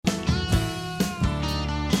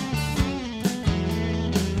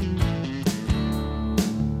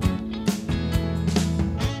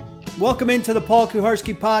Welcome into the Paul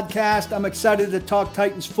Kuharsky podcast. I'm excited to talk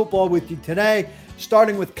Titans football with you today,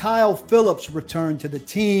 starting with Kyle Phillips' return to the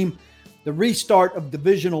team, the restart of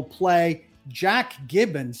divisional play, Jack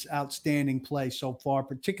Gibbons' outstanding play so far,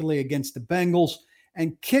 particularly against the Bengals,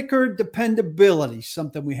 and kicker dependability,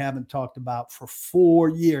 something we haven't talked about for 4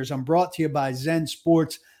 years. I'm brought to you by Zen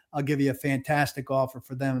Sports. I'll give you a fantastic offer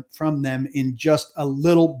from them in just a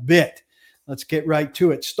little bit. Let's get right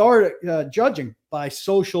to it. Start judging by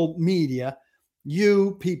social media.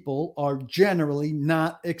 You people are generally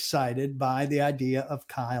not excited by the idea of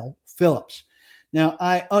Kyle Phillips. Now,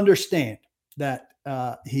 I understand that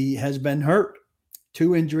he has been hurt.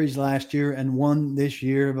 2 injuries last year and 1 this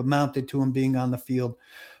year have amounted to him being on the field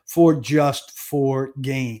for just 4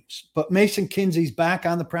 games. But Mason Kinsey's back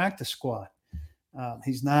on the practice squad.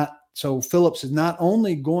 So Phillips is not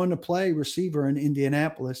only going to play receiver in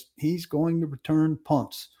Indianapolis, he's going to return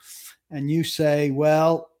punts. And you say,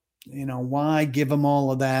 well, why give him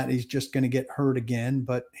all of that? He's just going to get hurt again.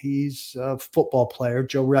 But he's a football player.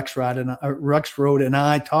 Joe Rexrode and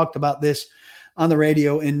I talked about this on the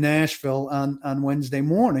radio in Nashville on Wednesday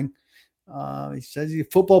morning. He says he's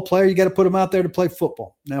a football player. You got to put him out there to play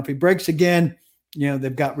football. Now, if he breaks again,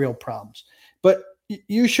 they've got real problems. But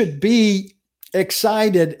you should be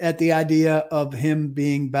excited at the idea of him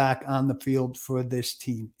being back on the field for this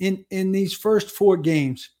team. In these first 4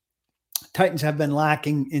 games, Titans have been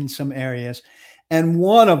lacking in some areas, and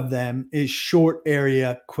one of them is short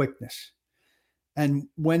area quickness. And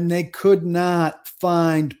when they could not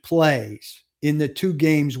find plays in the 2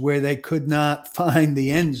 games where they could not find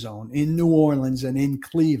the end zone in New Orleans and in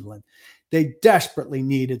Cleveland, they desperately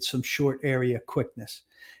needed some short area quickness.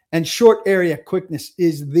 And short area quickness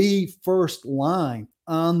is the first line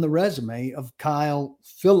on the resume of Kyle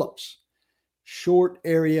Phillips. Short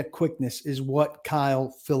area quickness is what Kyle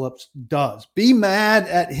Phillips does. Be mad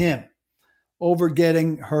at him over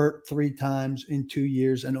getting hurt 3 times in 2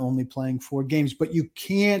 years and only playing 4 games. But you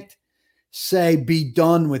can't say be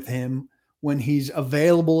done with him when he's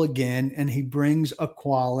available again and he brings a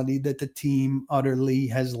quality that the team utterly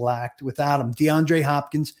has lacked without him. DeAndre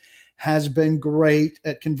Hopkins has been great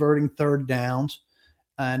at converting 3rd downs,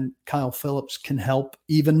 and Kyle Phillips can help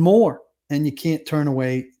even more, and you can't turn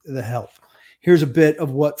away the help. Here's a bit of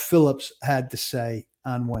what Phillips had to say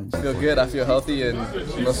on Wednesday. I feel good. I feel healthy, and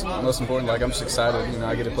most importantly, I'm just excited.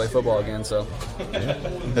 I get to play football again. So,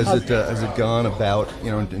 has it gone about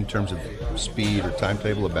in terms of speed or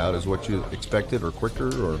timetable about as what you expected or quicker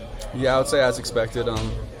or? Yeah, I would say as expected.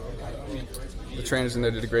 The trainers in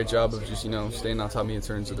there did a great job of just staying on top of me in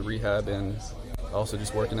terms of the rehab and also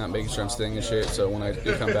just working out, making sure I'm staying in shape. So when I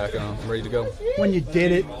do come back, I'm ready to go. When you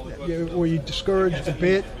did it, were you discouraged a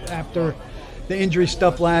bit after the injury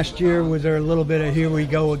stuff last year? Was there a little bit of here we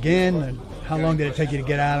go again? And how long did it take you to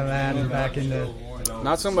get out of that and back into?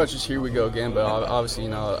 Not so much as here we go again, but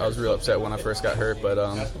obviously, I was real upset when I first got hurt. But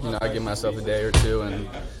I give myself a day or 2, and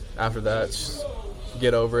after that, just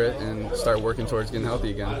get over it and start working towards getting healthy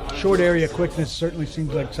again. Short area quickness certainly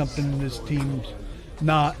seems like something this team's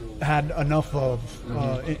not had enough of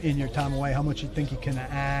in your time away. How much you think you can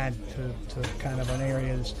add to kind of an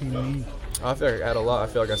area this team needs? I feel like I add a lot.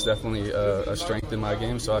 I feel like that's definitely a strength in my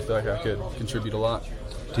game, so I feel like I could contribute a lot.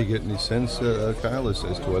 Do you get any sense, Kyle, as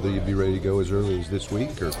to whether you'd be ready to go as early as this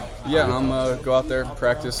week? Or yeah, I'm go out there,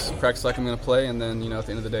 practice like I'm going to play, and then at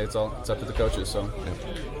the end of the day, it's up to the coaches. So.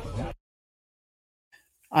 Yeah.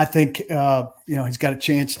 I think, he's got a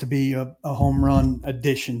chance to be a home run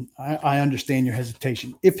addition. I understand your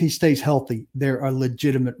hesitation. If he stays healthy, there are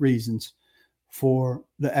legitimate reasons for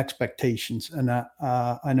the expectations. And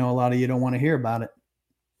I know a lot of you don't want to hear about it,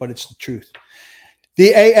 but it's the truth.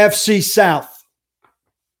 The AFC South.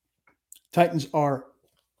 Titans are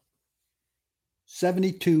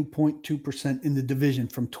 72.2% in the division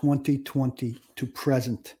from 2020 to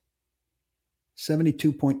present.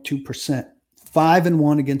 72.2%.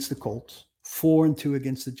 5-1 against the Colts, 4-2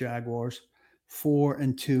 against the Jaguars,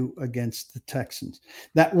 4-2 against the Texans.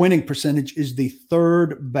 That winning percentage is the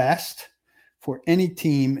 3rd best for any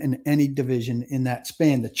team in any division in that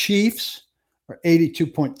span. The Chiefs are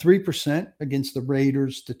 82.3% against the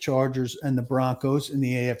Raiders, the Chargers, and the Broncos in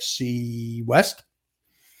the AFC West.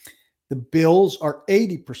 The Bills are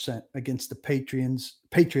 80% against the Patriots,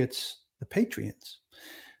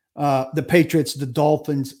 the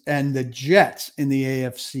Dolphins, and the Jets in the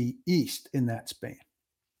AFC East in that span.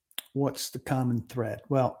 What's the common thread?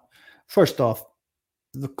 Well, first off,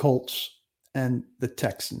 the Colts and the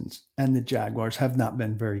Texans and the Jaguars have not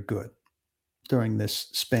been very good during this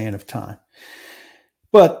span of time.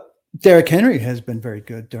 But Derrick Henry has been very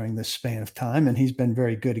good during this span of time, and he's been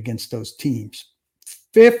very good against those teams.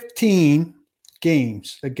 15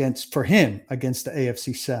 games for him against the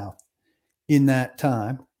AFC South in that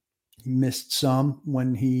time. He missed some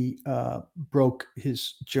when he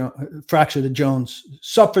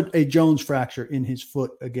suffered a Jones fracture in his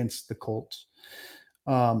foot against the Colts.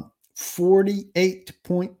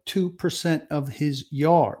 48.2% of his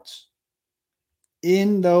yards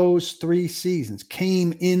in those 3 seasons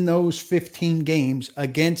came in those 15 games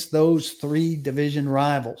against those 3 division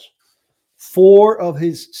rivals. 4 of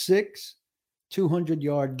his 6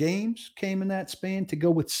 200-yard games came in that span to go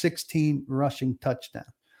with 16 rushing touchdowns.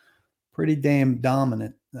 Pretty damn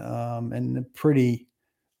dominant, and a pretty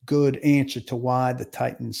good answer to why the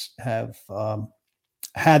Titans have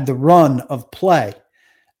had the run of play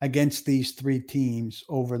against these 3 teams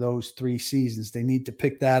over those 3 seasons. They need to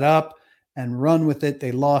pick that up and run with it.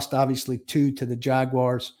 They lost, obviously, 2 to the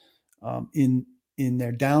Jaguars in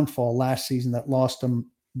their downfall last season that lost them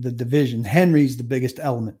the division. Henry's the biggest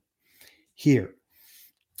element here.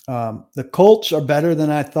 The Colts are better than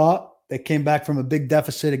I thought. They came back from a big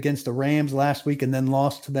deficit against the Rams last week and then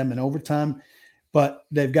lost to them in overtime. But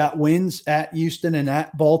they've got wins at Houston and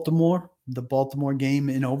at Baltimore, the Baltimore game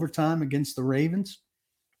in overtime against the Ravens.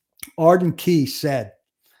 Arden Key said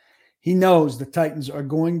he knows the Titans are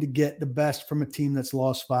going to get the best from a team that's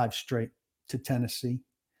lost 5 straight to Tennessee.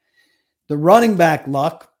 The running back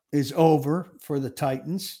luck is over for the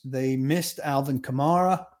Titans. They missed Alvin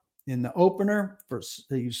Kamara in the opener.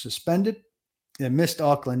 He was suspended. They missed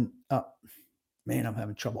Austin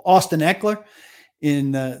Eckler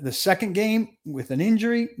in the second game with an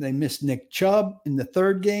injury. They missed Nick Chubb in the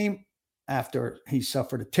third game after he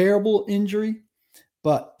suffered a terrible injury.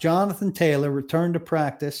 But Jonathan Taylor returned to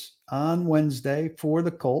practice on Wednesday for the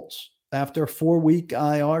Colts after a 4-week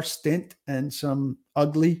IR stint and some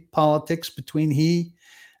ugly politics between he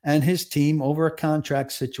and his team over a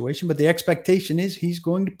contract situation. But the expectation is he's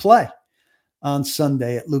going to play on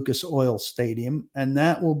Sunday at Lucas Oil Stadium, and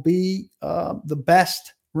that will be the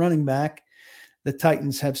best running back the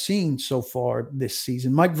Titans have seen so far this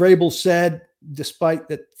season. Mike Vrabel said, despite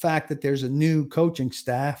the fact that there's a new coaching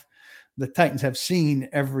staff, the Titans have seen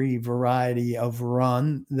every variety of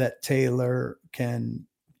run that Taylor can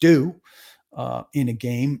do in a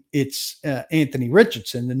game. It's Anthony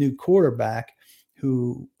Richardson, the new quarterback,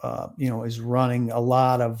 who is running a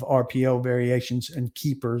lot of RPO variations and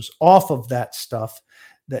keepers off of that stuff.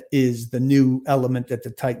 That is the new element that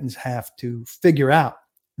the Titans have to figure out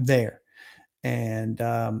there. And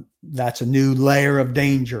that's a new layer of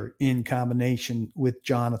danger in combination with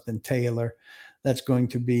Jonathan Taylor. That's going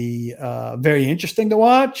to be very interesting to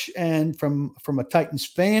watch. And from a Titans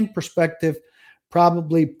fan perspective,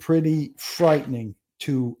 probably pretty frightening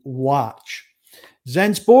to watch.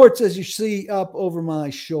 Zen Sports, as you see up over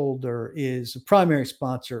my shoulder, is a primary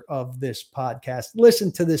sponsor of this podcast.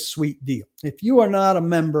 Listen to this sweet deal. If you are not a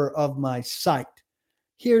member of my site,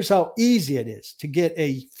 here's how easy it is to get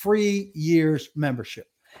a free year's membership.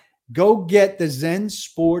 Go get the Zen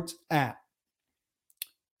Sports app.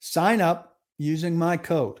 Sign up using my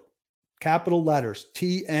code, capital letters,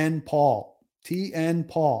 TN Paul.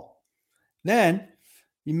 Then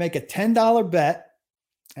you make a $10 bet,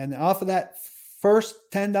 and off of that first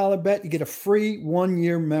 $10 bet, you get a free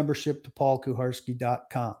 1-year membership to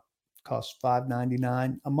paulkuharsky.com. Costs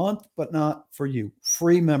 $5.99 a month, but not for you.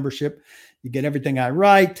 Free membership. You get everything I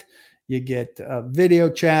write. You get video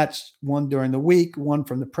chats, one during the week, one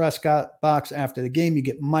from the press box after the game. You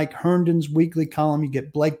get Mike Herndon's weekly column. You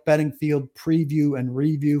get Blake Bedingfield preview and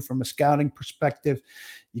review from a scouting perspective.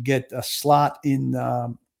 You get a slot in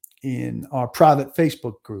our private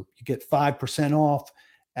Facebook group. You get 5% off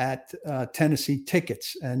at Tennessee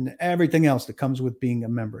tickets and everything else that comes with being a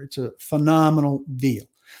member. It's a phenomenal deal.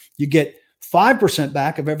 You get 5%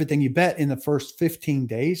 back of everything you bet in the first 15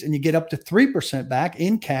 days, and you get up to 3% back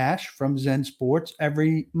in cash from Zen Sports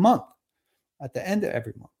every month, at the end of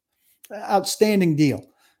every month. Outstanding deal.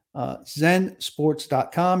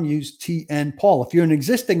 Zensports.com. Use TN Paul. If you're an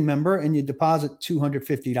existing member and you deposit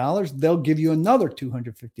 $250, they'll give you another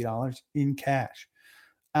 $250 in cash.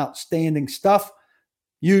 Outstanding stuff.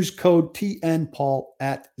 Use code TN Paul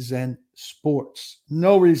at Zen Sports.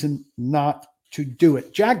 No reason not to do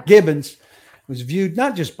it. Jack Gibbons was viewed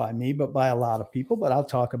not just by me, but by a lot of people, but I'll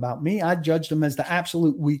talk about me. I judged him as the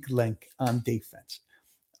absolute weak link on defense.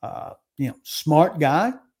 Smart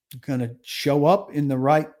guy, going to show up in the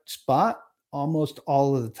right spot almost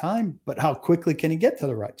all of the time, but how quickly can he get to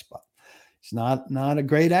the right spot? He's not a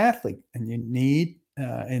great athlete, and you need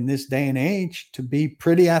in this day and age to be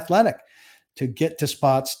pretty athletic to get to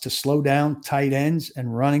spots, to slow down tight ends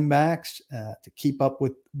and running backs, to keep up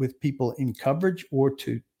with people in coverage, or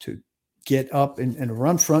to get up in a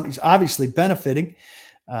run front. He's obviously benefiting,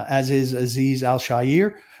 as is Azeez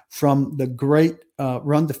Al-Shaair, from the great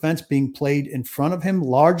run defense being played in front of him,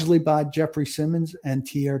 largely by Jeffrey Simmons and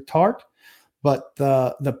Teair Tart. But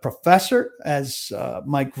the professor, as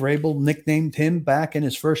Mike Vrabel nicknamed him back in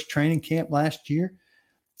his first training camp last year,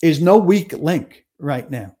 is no weak link right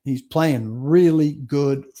now. He's playing really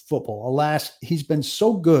good football. Alas, he's been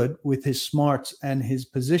so good with his smarts and his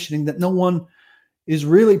positioning that no one is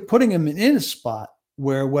really putting him in a spot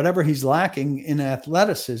where whatever he's lacking in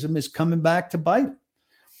athleticism is coming back to bite him.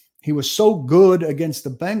 He was so good against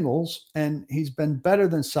the Bengals, and he's been better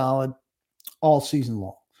than solid all season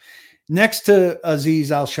long. Next to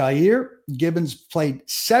Azeez Al-Shaair, Gibbons played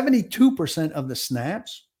 72% of the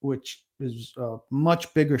snaps, which is a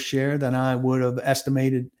much bigger share than I would have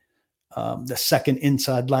estimated the second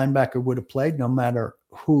inside linebacker would have played, no matter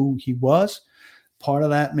who he was. Part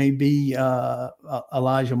of that may be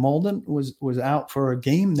Elijah Molden was out for a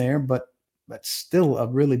game there, but that's still a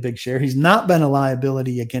really big share. He's not been a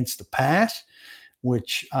liability against the pass,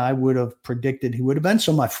 which I would have predicted he would have been.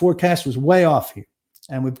 So my forecast was way off here.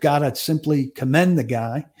 And we've got to simply commend the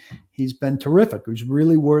guy. He's been terrific. He's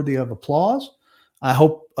really worthy of applause. I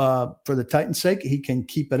hope for the Titans' sake, he can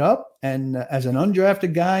keep it up. And as an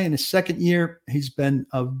undrafted guy in his second year, he's been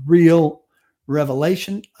a real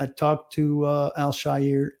revelation. I talked to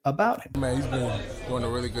Al-Shaair about him. Man, he's been doing a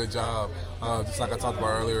really good job. Just like I talked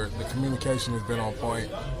about earlier, the communication has been on point.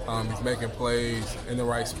 He's making plays in the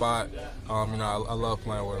right spot. I love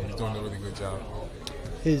playing with him. He's doing a really good job.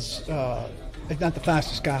 He's not the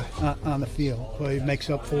fastest guy on the field, but he makes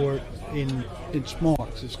up for it in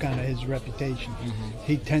smarts. It's kind of his reputation. Mm-hmm.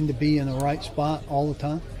 He tend to be in the right spot all the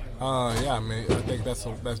time. Yeah, I mean, I think that's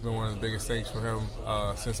been one of the biggest things for him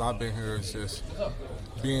since I've been here. Is just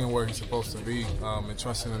being where he's supposed to be and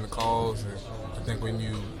trusting in the calls. And I think when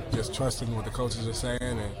you just trust in what the coaches are saying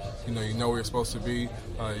and you know where you're supposed to be,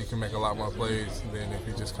 you can make a lot more plays than if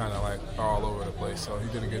you just kind of like are all over the place. So he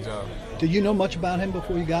did a good job. Did you know much about him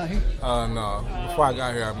before you got here? No. Before I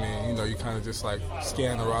got here, I mean, you kind of just like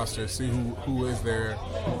scan the roster, see who is there.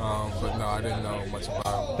 But no, I didn't know much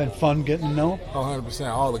about him. Been fun getting to know him? Oh, 100%.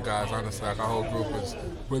 All the guys, honestly, like our whole group is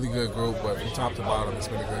really good group, but from top to bottom, it's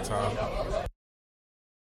been a good time.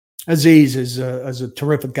 Azeez is a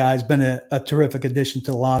terrific guy. He's been a terrific addition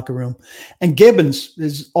to the locker room. And Gibbons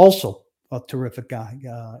is also a terrific guy.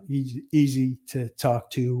 He's easy to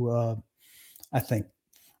talk to, I think,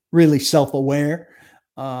 really self-aware.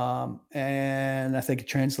 And I think it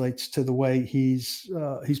translates to the way he's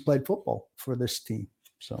played football for this team.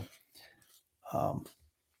 So a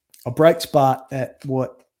bright spot at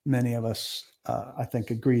what many of us I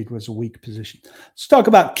think agreed was a weak position. Let's talk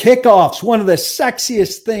about kickoffs. One of the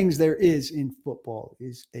sexiest things there is in football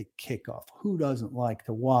is a kickoff. Who doesn't like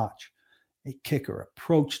to watch a kicker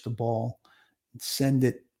approach the ball and send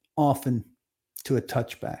it often to a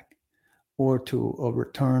touchback or to a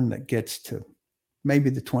return that gets to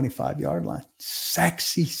maybe the 25-yard line?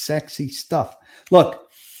 Sexy, sexy stuff.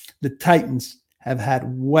 Look, the Titans have had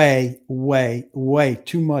way, way, way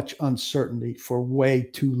too much uncertainty for way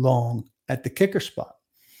too long at the kicker spot.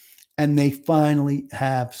 And they finally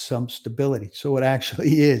have some stability. So it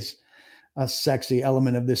actually is a sexy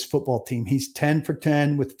element of this football team. He's 10 for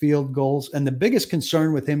 10 with field goals. And the biggest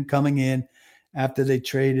concern with him coming in after they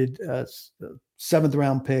traded a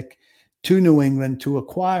seventh-round pick to New England to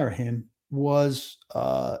acquire him was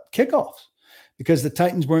kickoffs, because the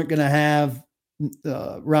Titans weren't going to have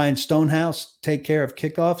Ryan Stonehouse take care of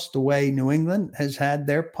kickoffs the way New England has had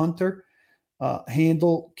their punter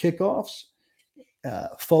handle kickoffs.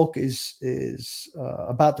 Folk is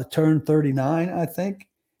about to turn 39, I think,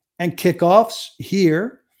 and kickoffs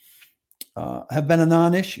here have been a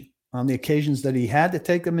non-issue. On the occasions that he had to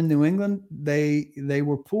take them in New England, they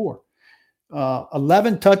were poor.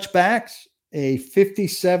 11 touchbacks, a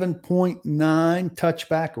 57.9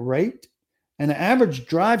 touchback rate, and an average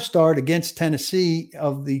drive start against Tennessee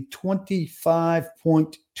of the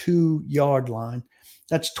 25.2 yard line.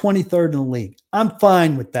 That's 23rd in the league. I'm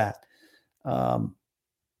fine with that.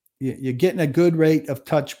 You're getting a good rate of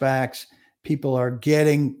touchbacks. People are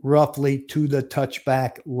getting roughly to the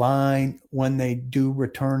touchback line when they do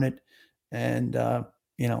return it. And,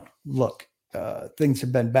 look, things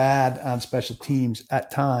have been bad on special teams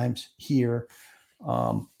at times here.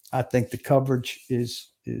 I think the coverage is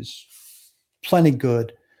plenty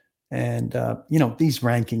good. And, these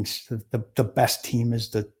rankings, the best team is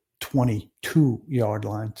the 22-yard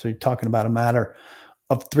line. So you're talking about a matter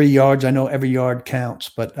of 3 yards. I know every yard counts,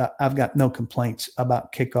 but I've got no complaints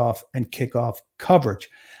about kickoff and kickoff coverage.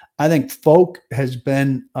 I think Folk has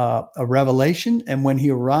been a revelation. And when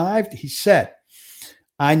he arrived, he said,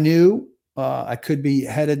 I knew I could be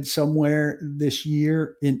headed somewhere this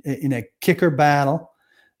year in a kicker battle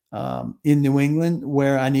in New England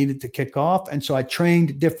where I needed to kick off. And so I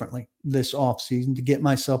trained differently this offseason to get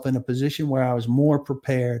myself in a position where I was more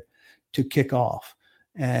prepared to kick off.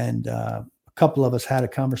 And a couple of us had a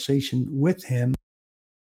conversation with him.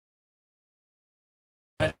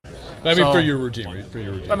 For your routine.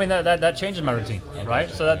 I mean, that changes my routine, right?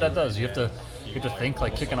 So that does. You have to think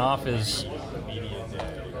like kicking off is,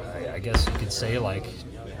 I guess you could say, like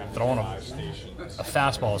throwing a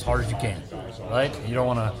fastball as hard as you can, right? You don't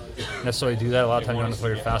want to necessarily do that. A lot of times you want to throw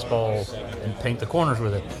your fastball and paint the corners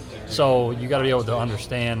with it. So you got to be able to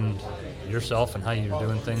understand yourself and how you're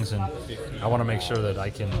doing things, and I want to make sure that I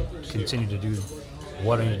can continue to do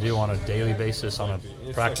what I need to do on a daily basis, on a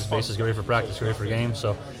practice basis, get ready for practice, get ready for games.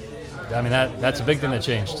 So, I mean, that's a big thing that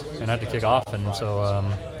changed, and I had to kick off, and so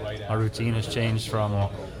my routine has changed from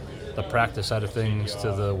the practice side of things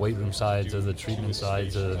to the weight room side to the treatment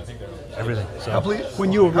side to everything. So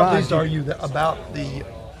when you arrived, how pleased are you about the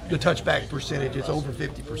touchback percentage? It's over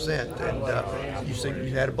 50%, and you said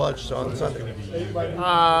you had a bunch on Sunday.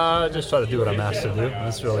 Just try to do what I'm asked to do.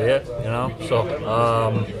 That's really it, you know. So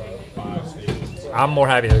I'm more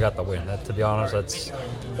happy that we got the win. To be honest, that's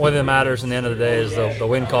only that matters. In the end of the day, is the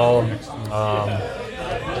win column.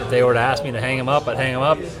 If they were to ask me to hang him up, I'd hang him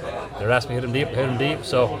up. They're asking me to hit him deep.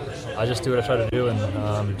 So I just do what I try to do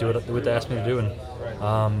and do what they ask me to do, and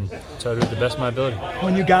try to do it the best of my ability.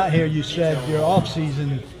 When you got here, you said your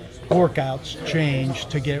off-season workouts changed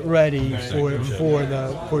to get ready to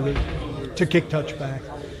kick touchback.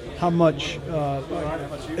 How much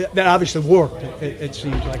that obviously worked? It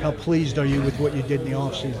seems like. How pleased are you with what you did in the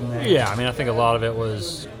off-season there? Yeah, I mean, I think a lot of it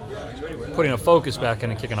was putting a focus back in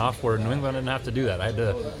and kicking off. Where New England didn't have to do that. I had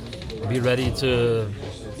to be ready to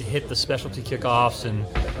hit the specialty kickoffs and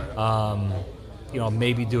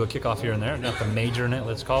maybe do a kickoff here and there, not to major in it,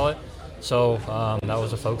 let's call it. So that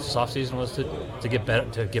was the focus this offseason, was to get better,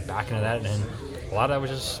 to get back into that, and a lot of that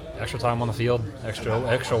was just extra time on the field,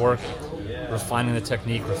 extra work, refining the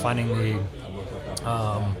technique, refining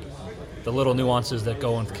the little nuances that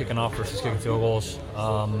go into kicking off versus kicking field goals,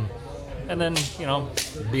 and then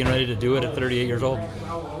being ready to do it at 38 years old.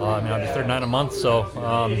 I'll be 39 in a month, so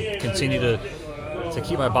continue to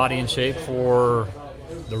keep my body in shape for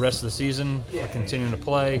the rest of the season, for continuing to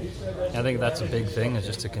play. And I think that's a big thing, is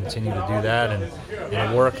just to continue to do that and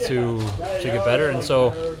work to get better. And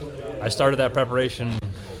so I started that preparation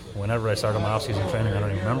whenever I started my off-season training. I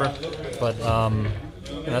don't even remember, but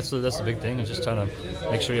that's the big thing, is just trying to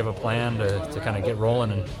make sure you have a plan to kind of get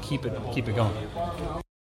rolling and keep it going.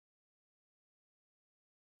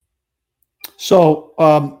 So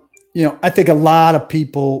I think a lot of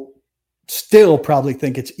people still probably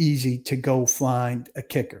think it's easy to go find a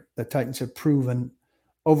kicker. The Titans have proven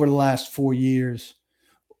over the last 4 years,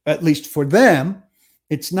 at least for them,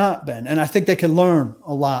 it's not been. And I think they can learn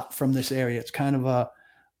a lot from this area. It's kind of a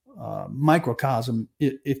microcosm,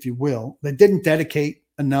 if you will. They didn't dedicate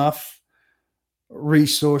enough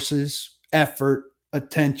resources, effort,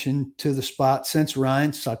 attention to the spot since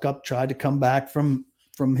Ryan Succop tried to come back from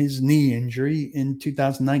his knee injury in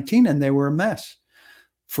 2019, and they were a mess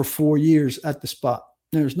for 4 years at the spot.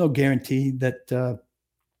 There's no guarantee that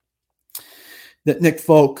Nick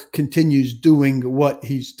Folk continues doing what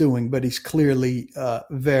he's doing, but he's clearly a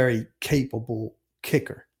very capable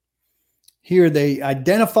kicker. Here they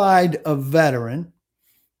identified a veteran,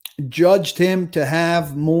 judged him to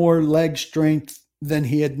have more leg strength than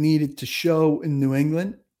he had needed to show in New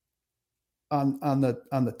England on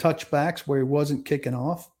the touchbacks where he wasn't kicking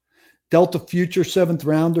off, dealt a future 7th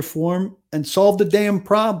rounder for him, and solved the damn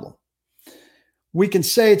problem. We can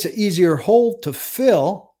say it's an easier hole to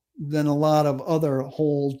fill than a lot of other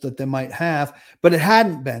holes that they might have, but it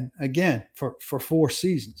hadn't been, again, for 4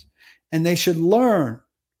 seasons. And they should learn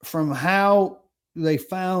from how they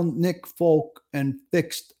found Nick Folk and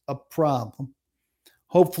fixed a problem.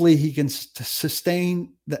 Hopefully he can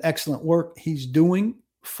sustain the excellent work he's doing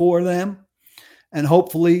for them, and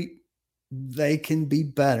hopefully they can be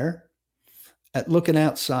better at looking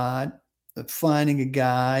outside, at finding a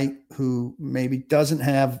guy who maybe doesn't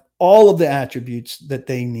have all of the attributes that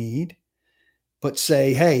they need, but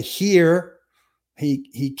say, hey, here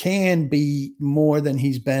he can be more than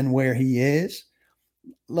he's been where he is.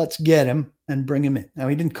 Let's get him and bring him in. Now,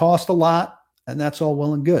 he didn't cost a lot, and that's all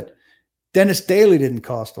well and good. Dennis Daly didn't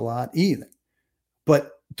cost a lot either.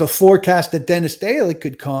 But the forecast that Dennis Daly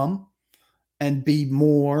could come and be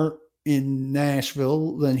more in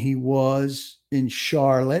Nashville than he was in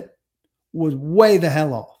Charlotte was way the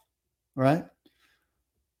hell off. right?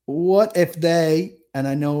 What if they, and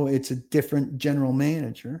I know it's a different general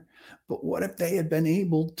manager, but what if they had been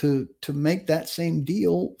able to make that same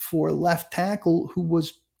deal for a left tackle who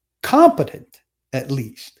was competent, at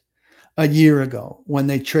least a year ago, when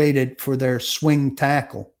they traded for their swing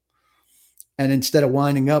tackle? And instead of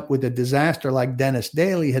winding up with a disaster like Dennis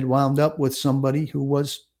Daly, had wound up with somebody who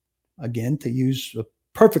was, again, to use a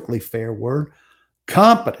perfectly fair word,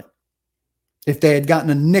 competent. If they had gotten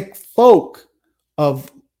a Nick Folk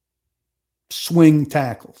of swing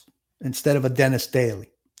tackles instead of a Dennis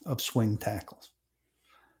Daly of swing tackles,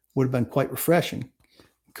 would have been quite refreshing.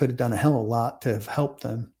 Could have done a hell of a lot to have helped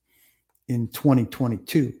them in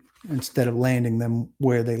 2022 instead of landing them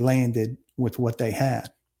where they landed with what they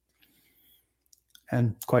had.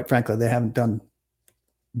 And quite frankly, they haven't done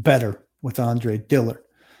better with Andre Dillard.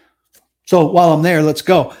 So while I'm there, let's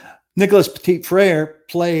go. Nicholas Petit-Frere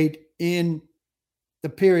played in the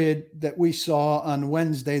period that we saw on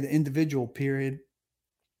Wednesday, the individual period.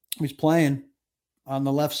 He was playing on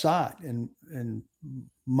the left side and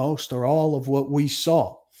most or all of what we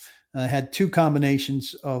saw. I had two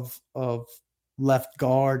combinations of left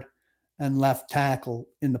guard and left tackle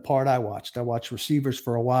in the part I watched. I watched receivers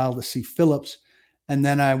for a while to see Phillips, and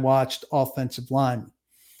then I watched offensive linemen.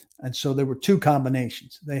 And so there were two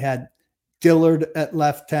combinations. They had Dillard at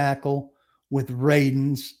left tackle with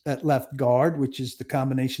Radins at left guard, which is the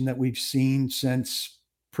combination that we've seen since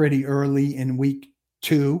pretty early in week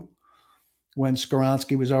 2, when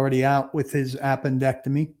Skoronski was already out with his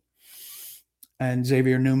appendectomy and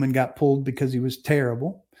Xavier Newman got pulled because he was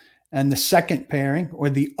terrible. And the second pairing, or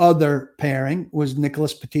the other pairing, was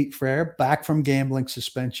Nicholas Petit-Frere, back from gambling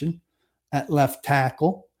suspension, at left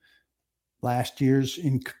tackle, last year's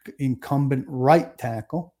incumbent right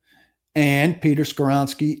tackle, and Peter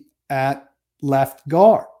Skoronski at left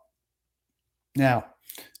guard. Now,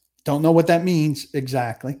 don't know what that means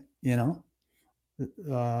exactly,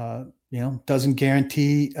 doesn't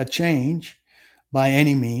guarantee a change by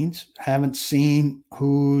any means. Haven't seen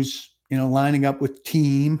who's, lining up with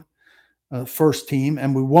first team,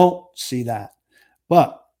 and we won't see that.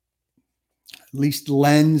 But at least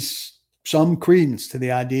lends some credence to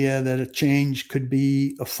the idea that a change could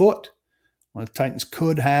be afoot. Well, the Titans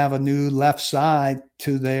could have a new left side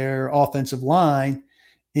to their offensive line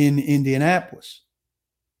in Indianapolis.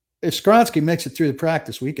 If Skoronski makes it through the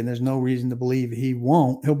practice week, and there's no reason to believe he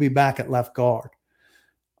won't, he'll be back at left guard.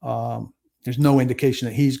 There's no indication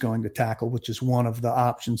that he's going to tackle, which is one of the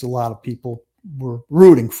options a lot of people were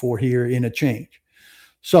rooting for here in a change.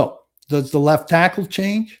 So does the left tackle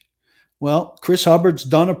change? Well, Chris Hubbard's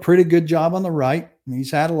done a pretty good job on the right.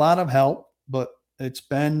 He's had a lot of help, but it's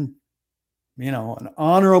been, an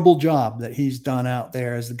honorable job that he's done out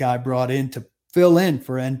there as the guy brought in to fill in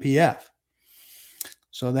for NPF.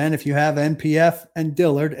 So then if you have NPF and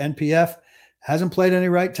Dillard, NPF hasn't played any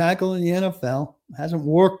right tackle in the NFL, hasn't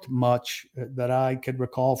worked much that I could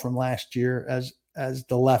recall from last year as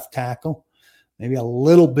the left tackle, maybe a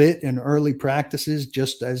little bit in early practices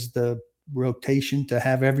just as the rotation to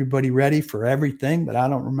have everybody ready for everything, but I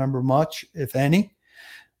don't remember much, if any.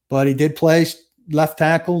 But he did play left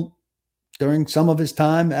tackle during some of his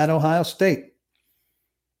time at Ohio State.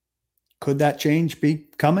 Could that change be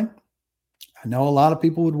coming? I know a lot of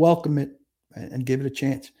people would welcome it and give it a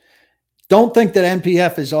chance. Don't think that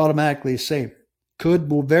NPF is automatically a savior.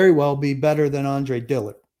 Will very well be better than Andre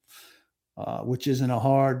Dillard, which isn't a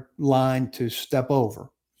hard line to step over.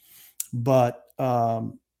 But,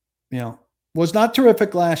 was not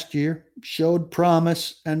terrific last year, showed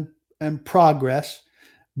promise and progress,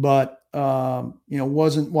 but,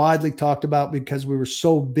 wasn't widely talked about because we were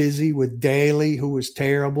so busy with Daly, who was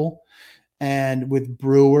terrible, and with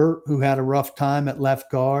Brewer, who had a rough time at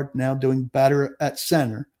left guard, now doing better at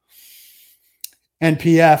center.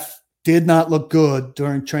 NPF did not look good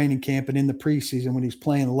during training camp and in the preseason when he was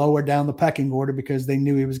playing lower down the pecking order because they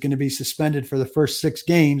knew he was going to be suspended for the first 6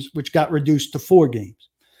 games, which got reduced to 4 games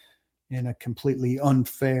in a completely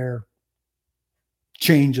unfair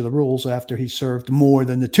change of the rules after he served more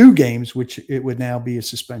than the 2 games, which it would now be a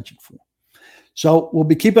suspension for. So we'll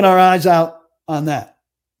be keeping our eyes out on that.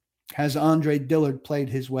 Has Andre Dillard played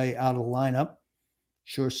his way out of the lineup?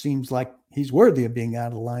 Sure seems like he's worthy of being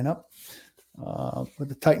out of the lineup. But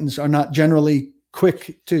the Titans are not generally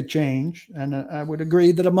quick to change. And I would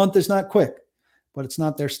agree that a month is not quick, but it's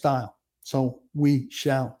not their style. So we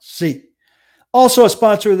shall see. Also a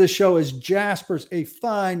sponsor of this show is Jasper's, a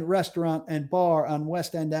fine restaurant and bar on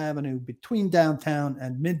West End Avenue between downtown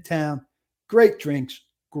and Midtown. Great drinks,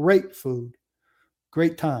 great food,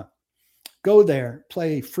 great time. Go there,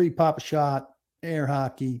 play free Pop-A-Shot, air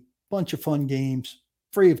hockey, bunch of fun games.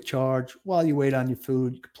 free of charge while you wait on your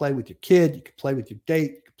food. You can play with your kid. You can play with your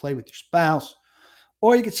date. You can play with your spouse.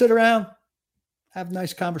 Or you can sit around, have a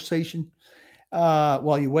nice conversation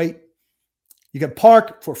while you wait. You can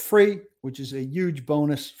park for free, which is a huge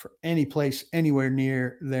bonus for any place anywhere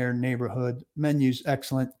near their neighborhood. Menu's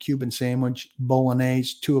excellent. Cuban sandwich,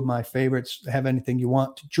 bolognese, two of my favorites. Have anything you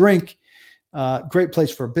want to drink. Great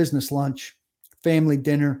place for a business lunch, family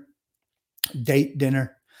dinner, date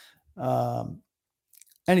dinner,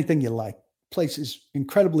 anything you like. Place is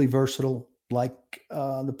incredibly versatile, like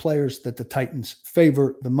the players that the Titans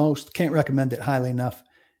favor the most. Can't recommend it highly enough.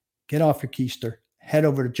 Get off your keister. Head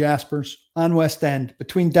over to Jasper's on West End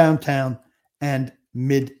between downtown and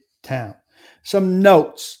midtown. Some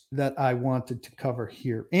notes that I wanted to cover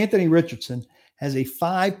here. Anthony Richardson has a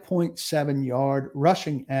 5.7 yard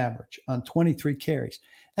rushing average on 23 carries.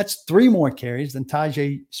 That's 3 more carries than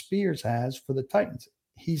Tyjae Spears has for the Titans.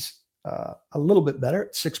 He's a little bit better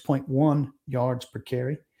at 6.1 yards per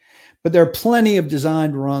carry. But there are plenty of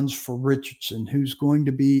designed runs for Richardson, who's going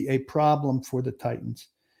to be a problem for the Titans.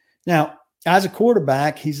 Now, as a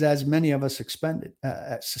quarterback, he's as many of us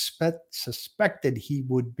suspected he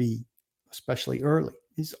would be, especially early.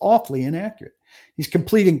 He's awfully inaccurate. He's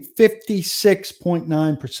completing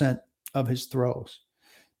 56.9% of his throws.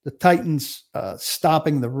 The Titans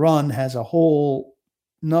stopping the run has a whole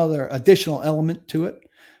another additional element to it,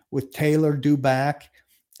 with Taylor due back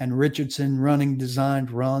and Richardson running designed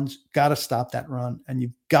runs. Got to stop that run, and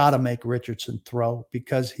you've got to make Richardson throw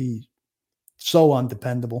because he's so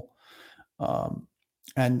undependable.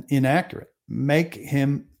 And inaccurate. Make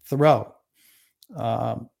him throw,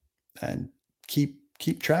 and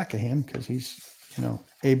keep track of him because he's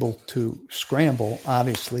able to scramble,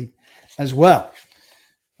 obviously, as well.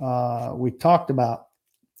 We talked about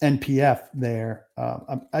NPF there.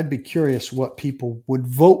 I'd be curious what people would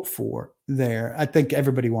vote for there. I think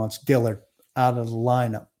everybody wants Dillard out of the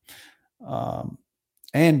lineup.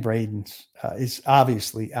 And Braden's is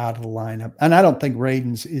obviously out of the lineup. And I don't think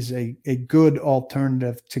Braden's is a good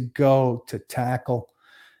alternative to go to tackle.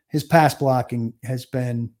 His pass blocking has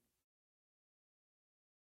been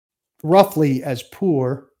roughly as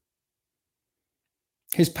poor.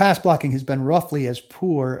 His pass blocking has been roughly as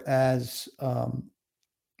poor as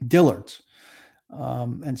Dillard's.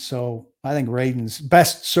 And so I think Braden's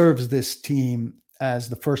best serves this team as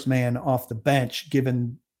the first man off the bench,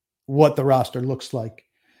 given what the roster looks like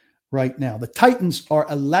right now. The Titans are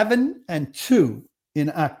 11-2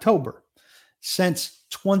 in October since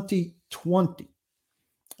 2020.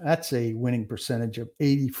 That's a winning percentage of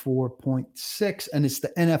 84.6, and it's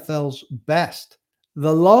the NFL's best.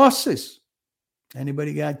 The losses.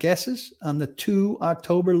 Anybody got guesses on the 2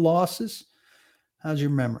 October losses? How's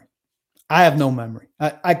your memory? I have no memory.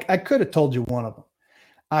 I could have told you one of them.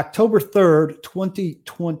 October 3rd,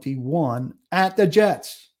 2021, at the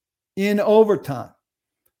Jets in overtime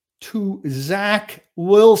to Zach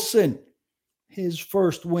Wilson, his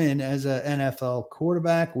first win as an NFL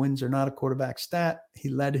quarterback. Wins are not a quarterback stat. He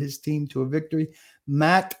led his team to a victory.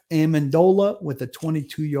 Matt Amendola with a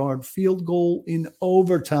 22-yard field goal in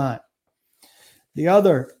overtime. The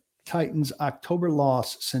other Titans October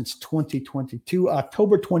loss since 2022,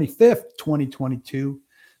 October 25th, 2022,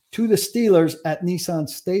 to the Steelers at Nissan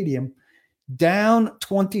Stadium, down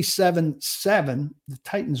 27-7. The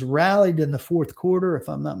Titans rallied in the fourth quarter. If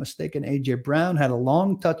I'm not mistaken, A.J. Brown had a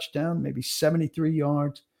long touchdown, maybe 73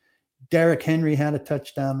 yards. Derrick Henry had a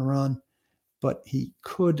touchdown run, but he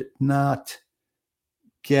could not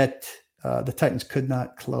get the Titans could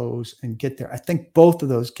not close and get there. I think both of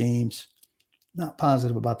those games, not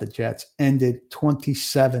positive about the Jets, ended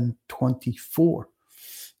 27-24.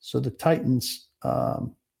 So the Titans,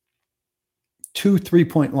 2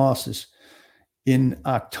 3-point losses in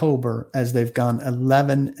October as they've gone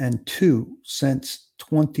 11-2 since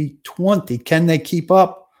 2020. Can they keep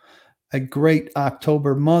up a great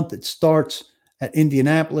October month? It starts at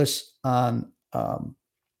Indianapolis on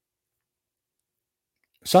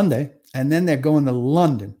Sunday, and then they're going to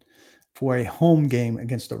London for a home game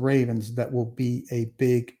against the Ravens that will be a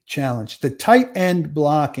big challenge. The tight end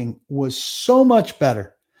blocking was so much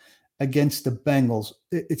better against the Bengals.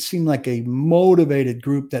 It seemed like a motivated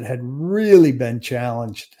group that had really been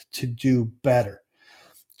challenged to do better.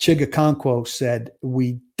 Chigakonkwo said,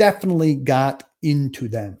 "We definitely got into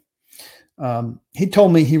them." He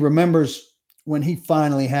told me he remembers when he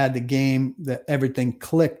finally had the game that everything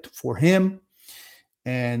clicked for him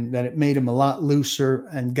and that it made him a lot looser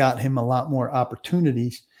and got him a lot more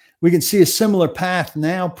opportunities. We can see a similar path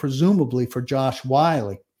now, presumably, for Josh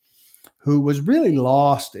Whyle, who was really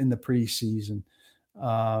lost in the preseason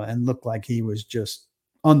and looked like he was just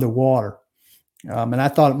underwater. And I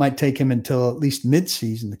thought it might take him until at least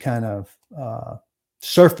midseason to kind of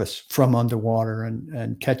surface from underwater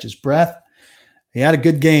and catch his breath. He had a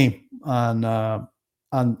good game on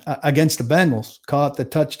against the Bengals. Caught the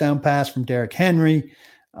touchdown pass from Derrick Henry.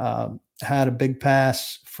 Had a big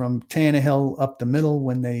pass from Tannehill up the middle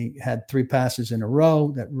when they had 3 passes in a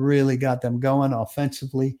row that really got them going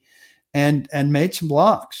offensively, and made some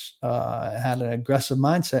blocks. Had an aggressive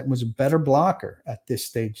mindset and was a better blocker at this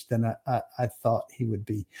stage than I thought he would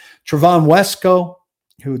be. Trevon Wesco,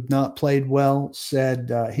 who had not played well,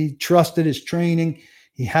 said he trusted his training.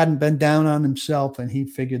 He hadn't been down on himself, and he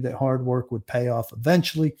figured that hard work would pay off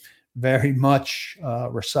eventually. Very much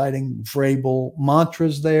reciting Vrabel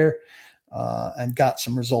mantras there, and got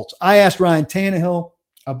some results. I asked Ryan Tannehill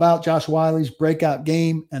about Josh Wiley's breakout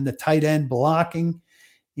game and the tight end blocking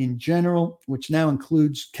in general, which now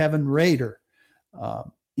includes Kevin Rader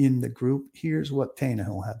in the group. Here's what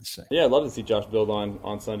Tannehill had to say. Yeah, I'd love to see Josh build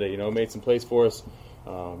on Sunday. Made some plays for us.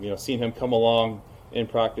 Seeing him come along in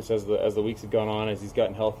practice as the weeks have gone on, as he's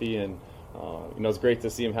gotten healthy, and it's great to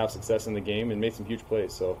see him have success in the game and made some huge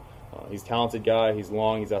plays. So he's a talented guy. He's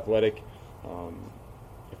long. He's athletic.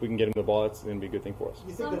 If we can get him the ball, it's going to be a good thing for us.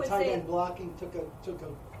 You think the tight end blocking took a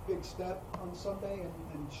big step on Sunday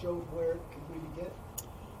and showed where it could really get?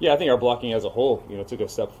 Yeah, I think our blocking as a whole, took a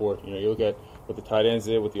step forward. You look at what the tight ends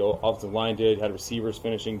did, what the offensive line did, had receivers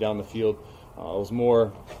finishing down the field. It was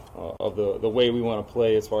more of the way we want to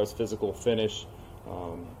play as far as physical finish.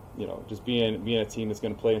 Just being a team that's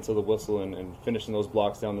going to play until the whistle and finishing those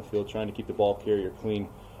blocks down the field, trying to keep the ball carrier clean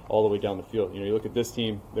all the way down the field. You look at this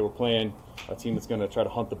team, they were playing a team that's going to try to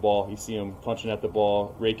hunt the ball. You see them punching at the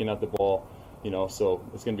ball, raking at the ball. So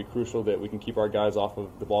it's going to be crucial that we can keep our guys off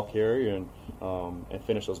of the ball carrier and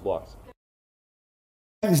finish those blocks.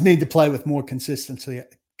 Titans need to play with more consistency,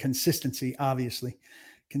 obviously.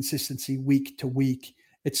 Consistency week to week.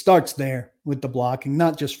 It starts there with the blocking,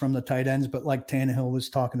 not just from the tight ends, but like Tannehill was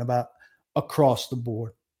talking about, across the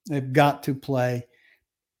board. They've got to play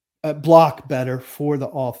block better for the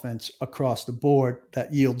offense across the board.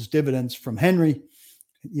 That yields dividends from Henry.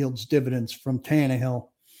 It yields dividends from Tannehill.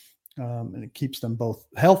 And it keeps them both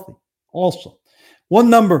healthy. Also, one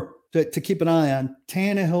number to keep an eye on,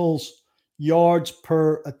 Tannehill's yards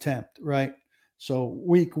per attempt, right? So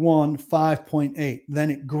week 1, 5.8. Then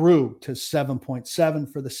it grew to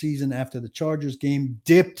 7.7 for the season after the Chargers game,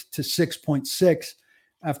 dipped to 6.6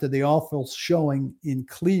 after the awful showing in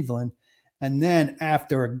Cleveland. And then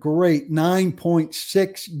after a great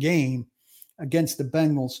 9.6 game against the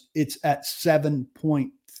Bengals, it's at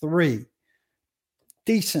 7.3.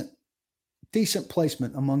 Decent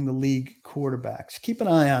placement among the league quarterbacks. Keep an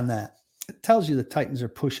eye on that. It tells you the Titans are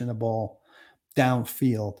pushing the ball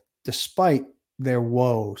downfield despite their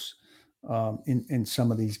woes in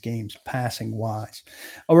some of these games, passing wise.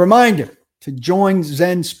 A reminder to join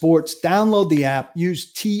Zen Sports, download the app,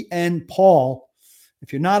 use TN Paul.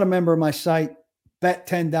 If you're not a member of my site, bet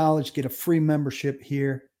 $10, get a free membership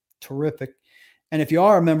here. Terrific. And if you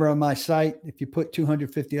are a member of my site, if you put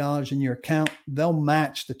 $250 in your account, they'll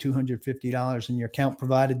match the $250 in your account,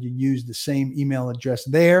 provided you use the same email address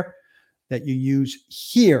there that you use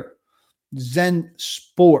here. Zen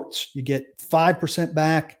Sports. You get 5%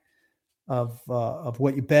 back of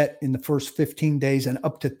what you bet in the first 15 days and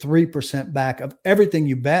up to 3% back of everything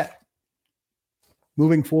you bet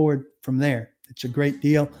moving forward from there. It's a great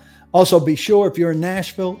deal. Also, be sure if you're in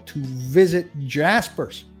Nashville to visit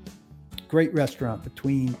Jasper's. Great restaurant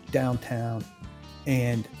between downtown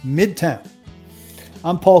and Midtown.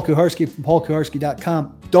 I'm Paul Kuharsky from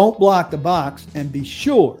paulkuharsky.com. Don't block the box, and be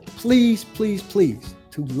sure, please, please, please,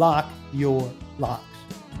 to lock your lot.